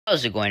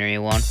How's it going,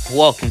 everyone?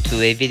 Welcome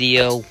to a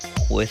video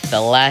with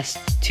the last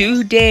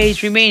 2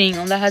 days remaining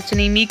on the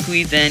Hatsune Miku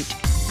event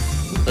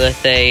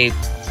with a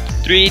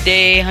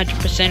 3-day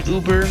 100%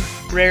 Uber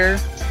rare,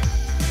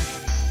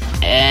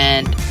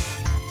 and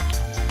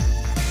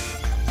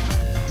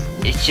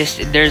it's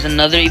just there's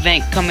another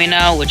event coming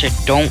out which I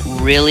don't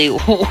really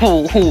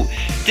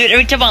dude,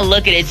 every time I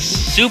look at it, it's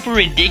super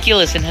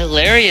ridiculous and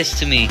hilarious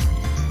to me.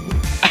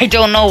 I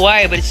don't know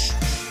why, but it's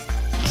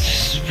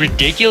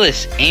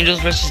ridiculous. Angels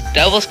vs.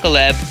 Devils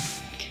collab,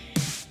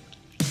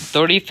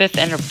 35th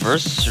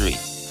anniversary.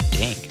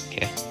 Dang.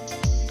 Okay.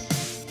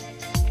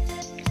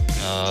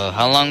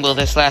 How long will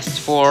this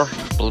last for?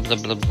 Blah blah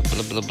blah blah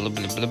blah blah blah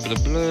blah blah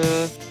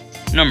blah.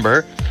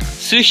 Number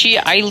Sushi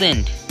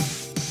Island.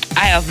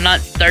 I have not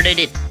started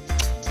it,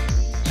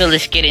 so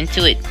let's get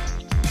into it.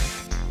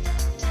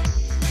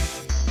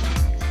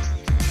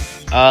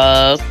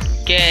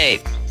 Okay.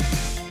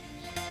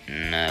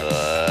 No,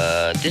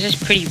 this is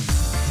pretty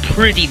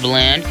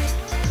bland,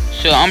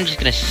 so I'm just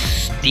gonna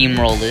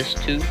steamroll this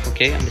too.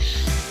 Okay,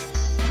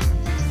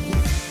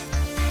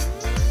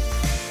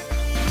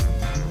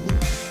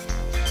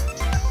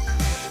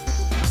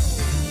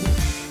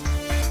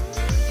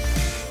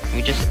 Can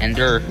we just end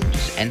their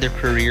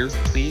career,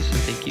 please, and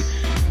thank you.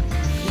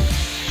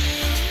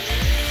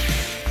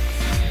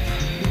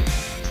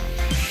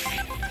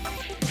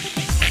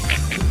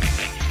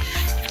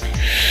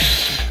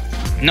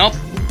 Nope.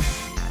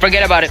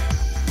 Forget about it.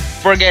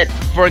 Forget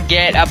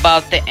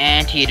about the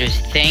anteaters.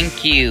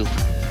 Thank you.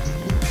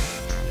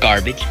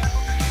 Garbage.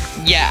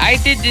 Yeah, I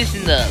did this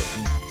in the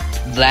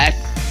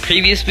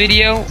previous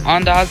video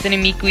on the Hatsune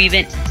Miku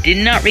event. Did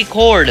not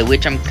record,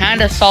 which I'm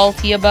kind of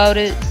salty about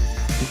it.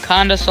 I'm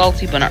kind of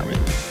salty, but not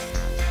really.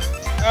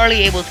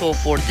 Barely able to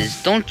afford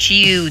this. Don't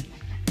you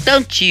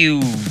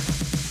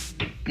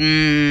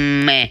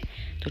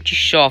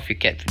show off your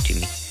cat to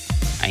me.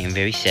 I am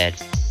very sad.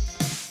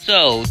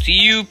 So, to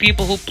you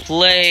people who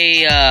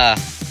play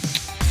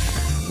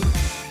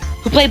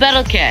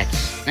Battle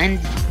Cats, and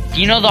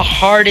you know the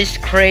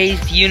hardest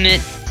crazed unit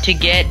to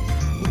get?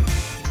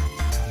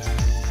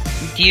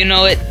 Do you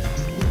know it?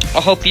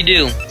 I hope you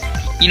do.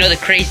 You know the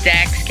crazed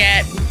axe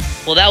cat?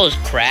 Well, that was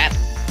crap.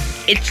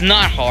 It's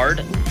not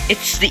hard.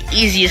 It's the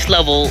easiest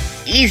level,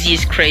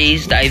 easiest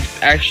crazed I've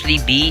actually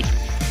beat.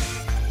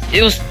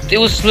 It was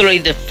literally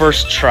the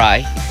first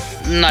try.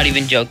 Not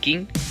even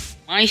joking.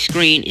 My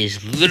screen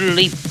is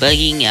literally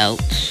bugging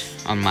out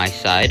on my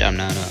side. I'm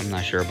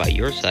not sure about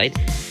your side.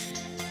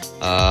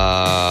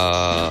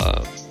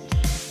 I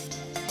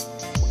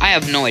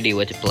have no idea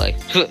what to play.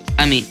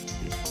 I mean,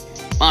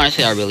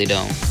 honestly, I really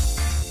don't.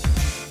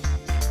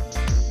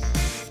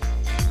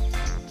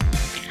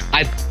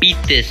 I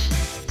beat this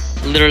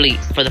literally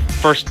for the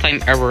first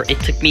time ever. It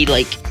took me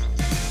like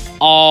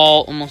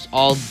almost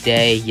all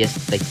day,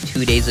 like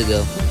 2 days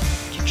ago,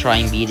 to try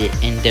and beat it,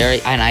 and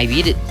I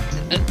beat it.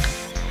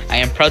 I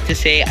am proud to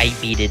say I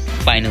beat it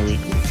finally.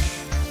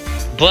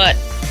 But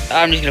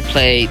I'm just gonna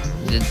play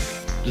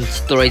the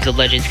Stories of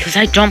Legends, because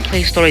I don't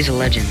play Stories of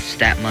Legends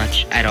that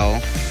much at all.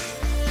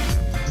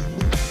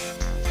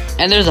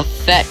 And there's a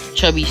fat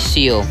chubby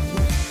seal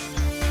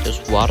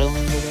just waddling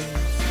away.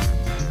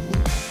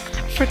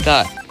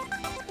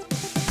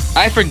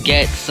 I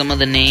forget some of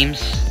the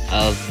names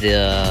of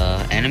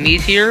the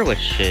enemies here,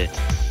 which is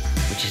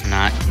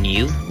not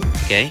new.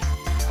 Okay,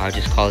 I'll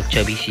just call it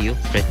Chubby Seal,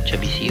 Red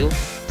Chubby Seal.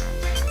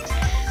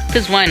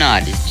 Because why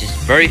not? It's just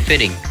very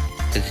fitting.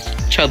 Because it's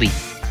chubby.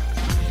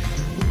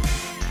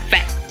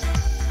 Fat.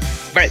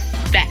 Very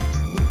fat.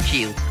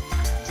 Shield.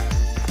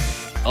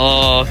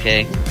 Oh,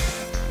 okay.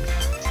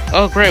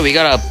 Oh, great. We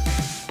got a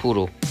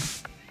poodle.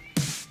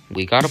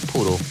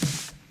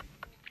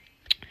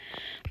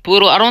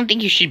 Poodle, I don't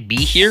think you should be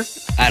here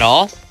at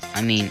all.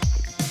 I mean,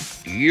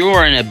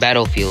 you're in a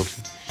battlefield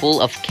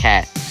full of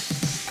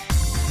cats.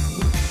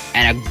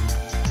 And a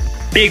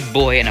big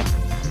boy and the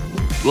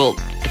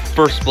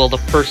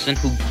person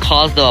who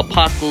caused the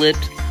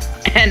apocalypse,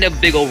 and a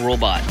big old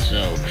robot,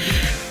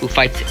 who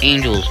fights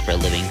angels for a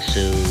living.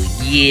 So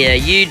yeah,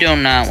 you do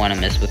not want to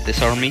mess with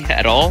this army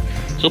at all.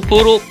 So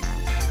Poodle,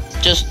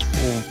 just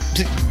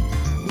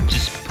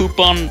poop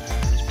on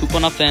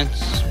a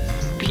fence,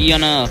 pee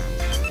on a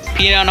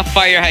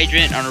fire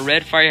hydrant, on a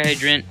red fire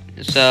hydrant.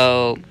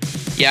 So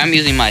yeah, I'm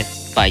using my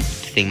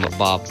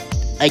thingamabob.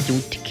 I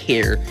don't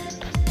care.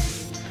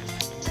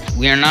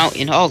 We are now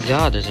in. Oh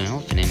god, there's an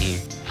elephant in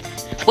here.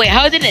 Wait,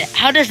 how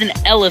does an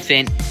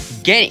elephant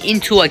get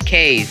into a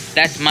cave?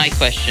 That's my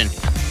question.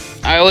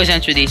 I always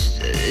answer these.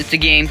 It's a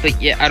game, but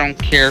yeah, I don't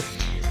care.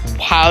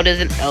 How does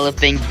an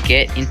elephant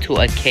get into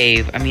a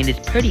cave? I mean, it's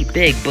pretty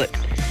big, but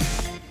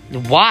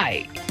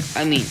why?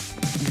 I mean,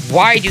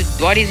 why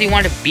does he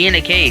want to be in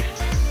a cave?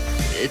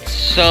 It's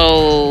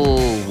so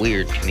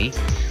weird to me.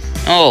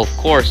 Oh, of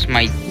course,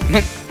 my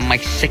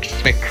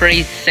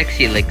crazy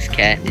sexy legs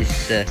cat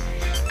is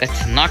got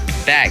knocked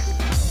back.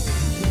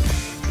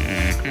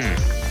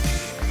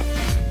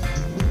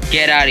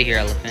 Get out of here,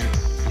 elephant.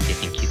 Okay,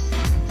 thank you.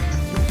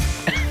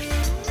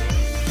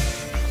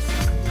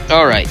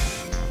 Alright.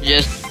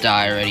 Just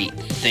die already.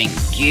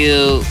 Thank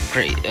you.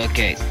 Great.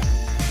 Okay.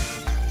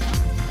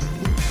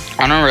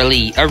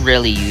 I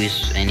rarely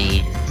use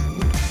any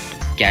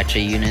gacha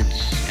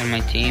units in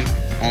my team.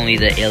 Only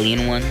the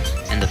alien ones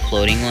and the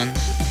floating ones.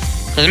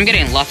 Because I'm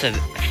getting lots of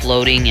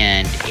floating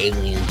and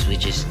aliens,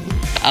 which is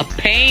a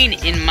pain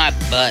in my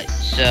butt.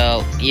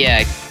 So,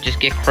 yeah, just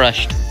get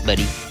crushed,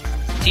 buddy.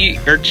 Sea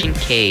Urchin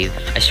Cave.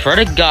 I swear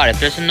to God, if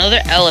there's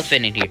another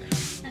elephant in here.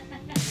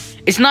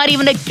 It's not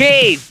even a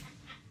cave!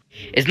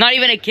 It's not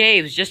even a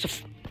cave, it's just a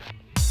flat.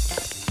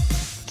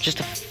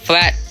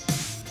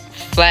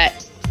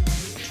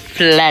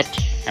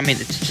 I mean,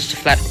 it's just a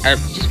flat,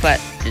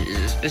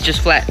 it's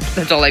just flat.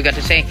 That's all I got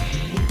to say.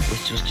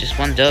 It was just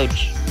one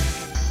doge.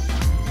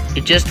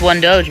 It's just one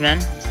doge, man.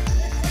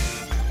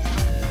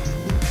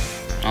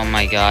 Oh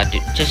my God,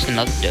 dude, just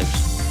another doge.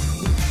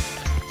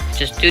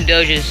 Just two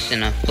doges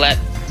in a flat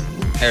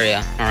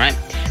area, alright?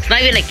 It's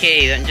not even a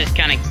cave, I'm just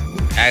kind of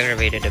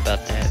aggravated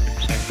about that.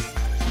 I'm sorry.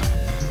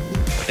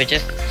 But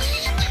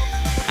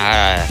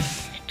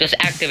just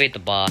activate the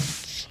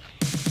boss.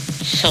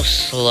 It's so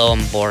slow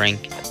and boring.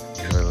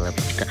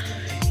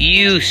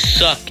 You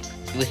suck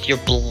with your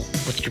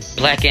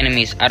black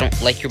enemies. I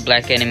don't like your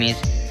black enemies.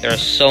 They're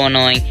so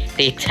annoying.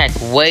 They attack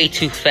way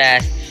too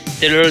fast.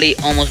 They literally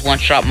almost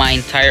one-shot my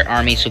entire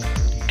army. So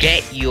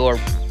get your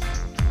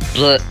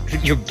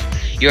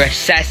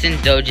assassin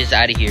doges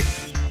out of here.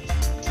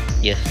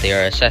 Yes, they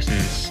are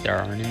assassins. They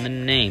aren't in the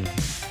name.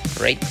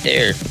 Right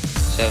there.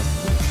 So,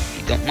 if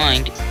you don't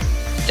mind,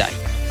 die.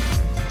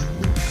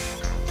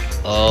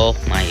 Oh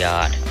my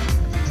God.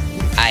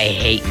 I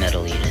hate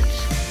metal units.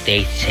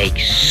 They take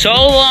so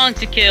long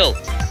to kill.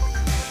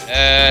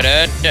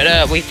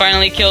 We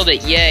finally killed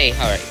it. Yay.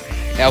 Alright.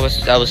 I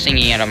was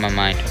singing it on my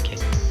mind. Okay.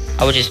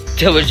 I was just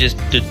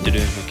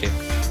okay.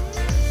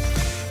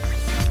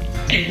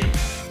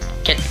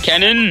 Cat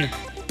cannon.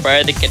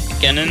 Fire the cat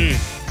cannon.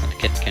 Not the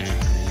cat cannon.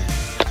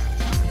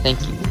 Thank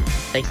you.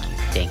 Thank you.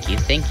 Thank you.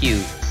 Thank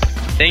you.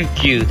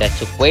 Thank you. That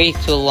took way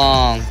too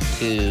long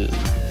to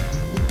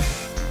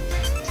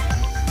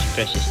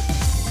press this.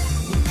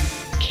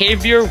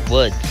 Caviar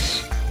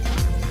Woods.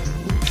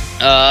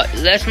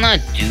 Let's not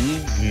do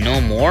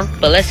no more,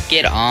 but let's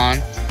get on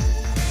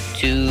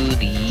to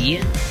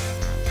the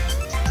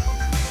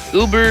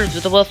Ubers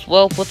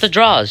with the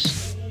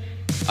draws.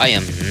 I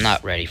am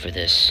not ready for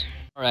this.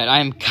 Alright, I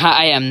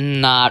am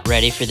not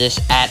ready for this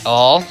at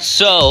all.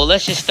 So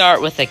let's just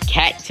start with a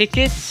cat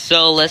ticket.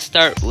 So let's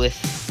start with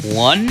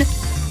one.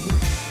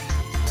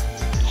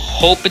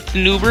 Hope it's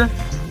an Uber.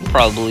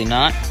 Probably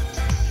not.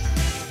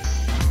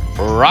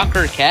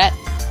 Rocker cat.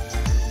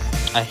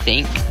 I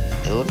think.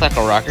 It looks like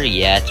a rocker.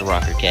 Yeah, it's a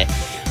rocker cat.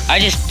 I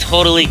just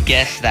totally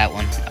guessed that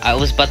one. I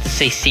was about to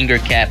say singer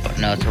cat, but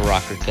no, it's a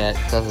rocker cat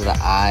because of the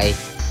eye.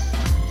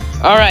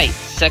 Alright,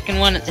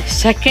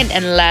 second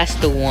and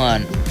last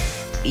one.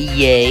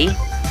 Yay.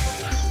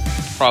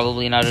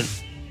 Probably not a...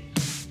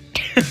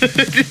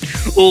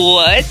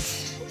 What?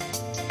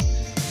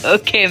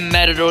 Okay,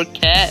 Matador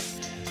cat.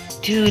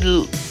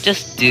 Dude,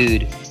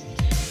 dude.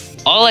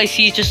 All I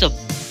see is just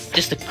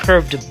a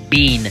curved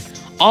bean.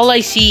 All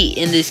I see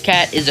in this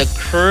cat is a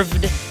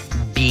curved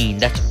bean.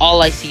 That's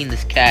all I see in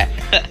this cat.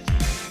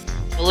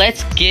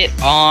 Let's get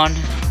on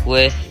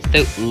with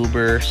the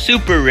Uber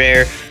Super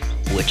Rare,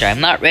 which I'm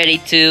not ready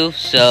to,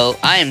 so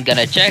I am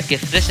gonna check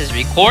if this is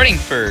recording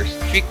first.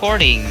 It's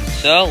recording,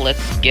 so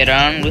let's get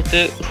on with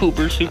the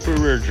Uber Super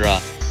Rare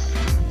draw.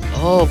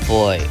 Oh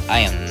boy,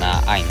 I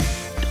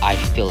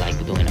feel like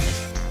doing a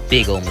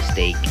big old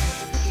mistake.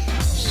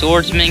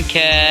 Swordsman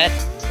cat.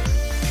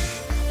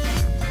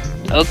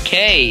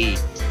 Okay.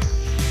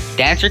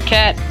 Dancer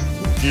cat?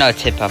 No,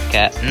 it's hip hop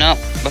cat. No,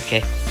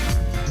 okay.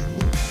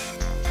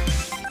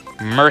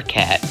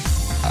 Mercat.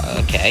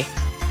 Okay.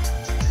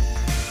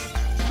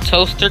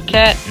 Toaster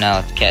cat? No,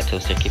 it's cat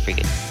toaster. Keep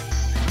forgetting.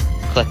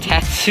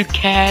 Klatatsu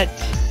cat.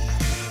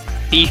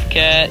 Thief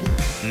cat.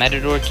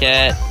 Matador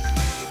cat.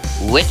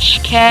 Witch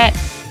cat.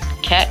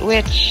 Cat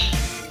witch.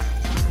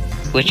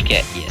 Witch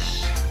cat,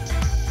 yes.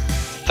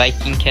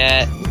 Viking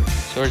cat.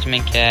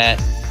 Swordsman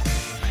cat.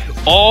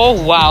 Oh,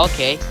 wow,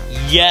 okay.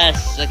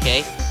 Yes,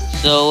 okay.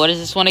 So, what is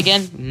this one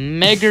again?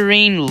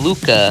 Megarine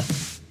Luca.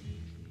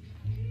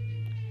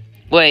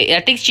 Wait,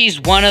 I think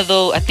she's one of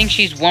those. I think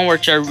she's one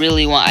which I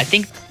really want. I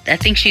think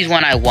she's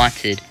one I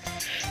wanted.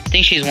 I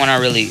think she's one I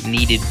really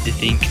needed to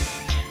think.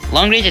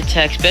 Long range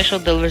attack, special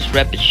delivers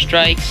rapid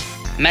strikes,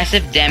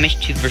 massive damage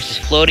to versus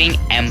floating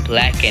and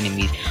black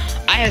enemies.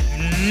 I have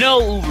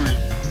no Ubers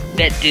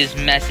that does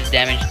massive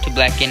damage to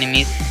black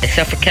enemies,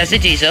 except for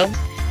Kazujizo.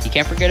 You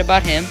can't forget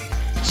about him.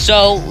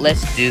 So,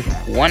 let's do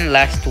one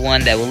last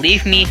one that will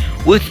leave me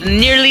with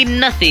nearly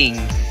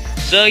nothing.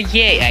 So,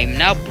 yay, I'm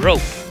now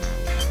broke.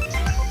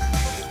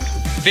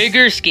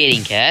 Figure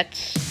skating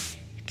cats,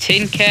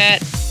 tin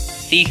cat,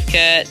 thief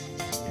cat,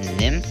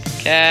 nymph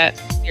cat.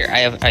 Here,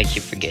 I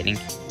keep forgetting.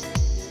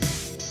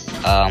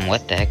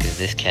 What the heck is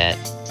this cat?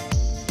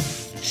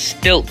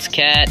 Stilts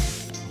cat,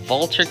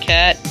 vulture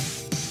cat.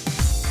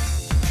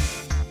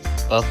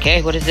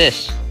 Okay, what is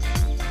this?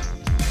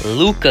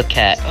 Luca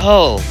cat.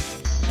 Oh,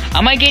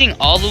 Am I getting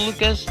all the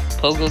Lucas?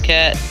 Pogo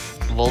Cat,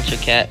 Vulture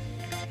Cat.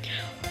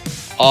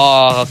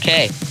 Oh,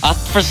 okay.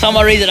 For some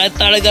reason, I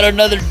thought I got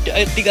another.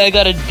 I think I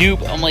got a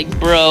dupe. I'm like,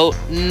 bro,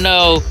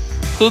 no.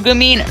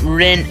 Kugamine,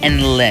 Rin,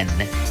 and Len.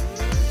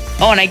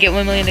 Oh, and I get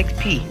 1 million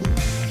XP.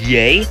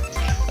 Yay.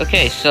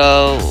 Okay,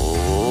 so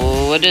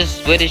what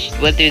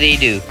do they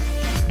do?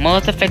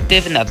 Most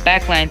effective in the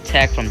backline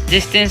attack from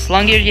distance.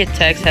 Long range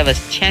attacks have a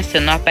chance to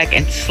knock back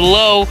and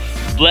slow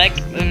black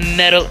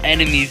metal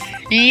enemies.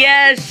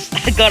 Yes,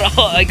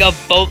 I got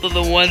both of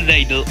the ones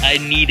I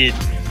needed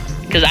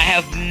because I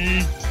have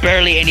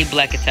barely any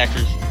black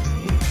attackers.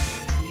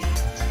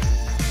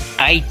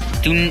 I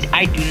do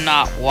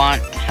not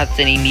want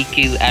Hatsune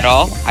Miku at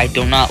all. I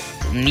do not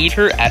need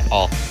her at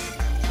all.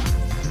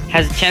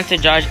 Has a chance to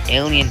dodge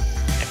alien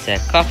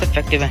attack. Cost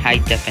effective and high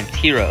defense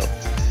hero.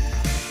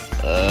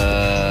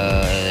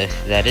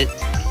 Is that it?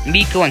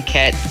 Miku and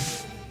Cat.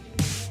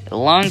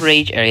 Long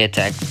range area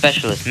attack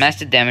specialist.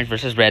 Massive damage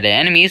versus red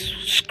enemies.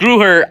 Screw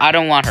her. I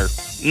don't want her.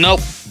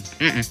 Nope.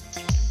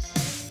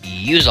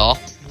 Use all.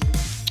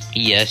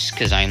 Yes,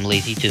 because I'm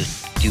lazy to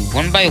do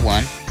one by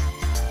one.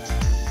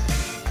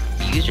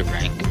 User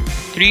rank.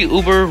 3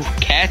 Uber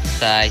cat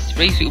size.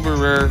 Race Uber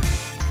rare.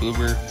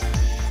 Uber.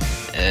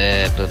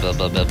 Blah blah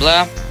blah blah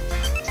blah.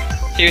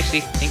 Seriously,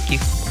 thank you.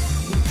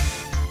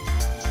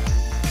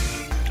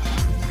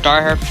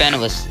 Starheart fan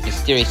of a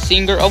mysterious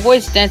singer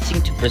avoids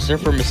dancing to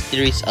preserve her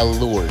mysterious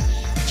allure.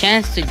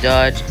 Chance to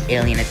dodge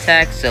alien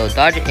attack, so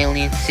dodge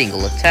alien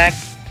single attack.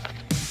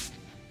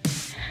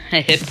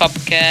 Hip hop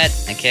cat,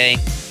 okay.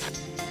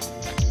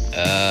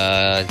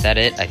 Is that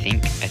it? I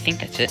think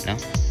that's it, no?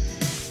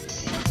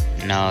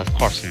 No, of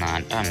course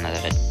not. I'm not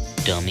a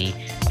dummy.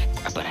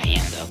 But I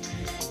am, though.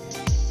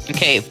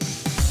 Okay,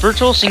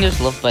 virtual singers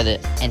loved by the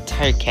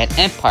entire cat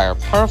empire.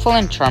 Powerful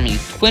and charming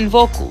twin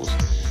vocals.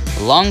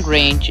 Long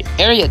range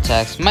area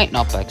attacks might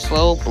knock back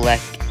slow,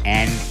 black,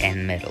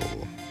 and metal.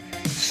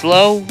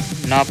 Slow,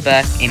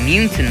 knockback,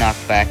 immune to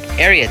knockback,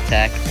 area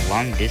attack,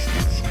 long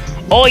distance.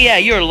 Oh yeah,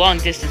 you're long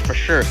distance for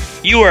sure.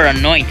 You are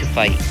annoying to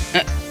fight.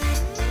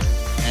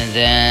 And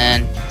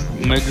then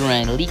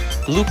Megarine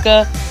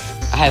Luca.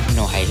 I have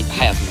no idea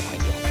how to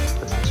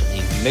pronounce her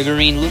name.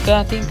 Megarine Luca,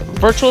 I think.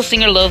 Virtual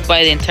singer loved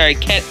by the entire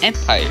cat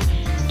empire.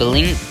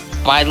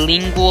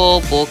 Bilingual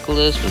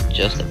vocalist with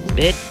just a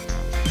bit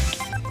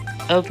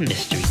of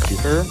mystery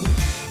to her.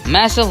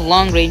 Massive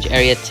long range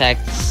area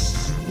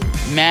attacks.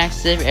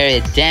 Massive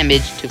area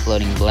damage to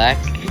floating black.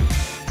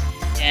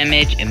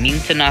 Damage, immune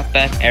to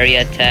knockback,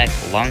 area attack,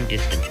 long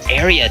distance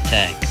area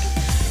attack.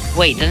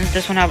 Wait, doesn't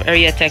this one have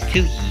area attack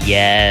too?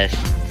 Yes.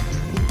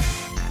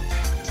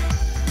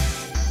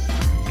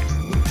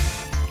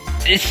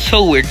 It's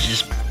so weird to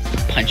just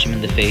punch him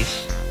in the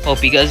face.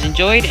 Hope you guys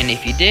enjoyed, and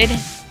if you did,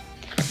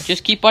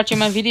 just keep watching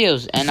my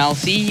videos, and I'll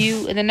see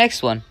you in the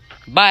next one.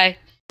 Bye.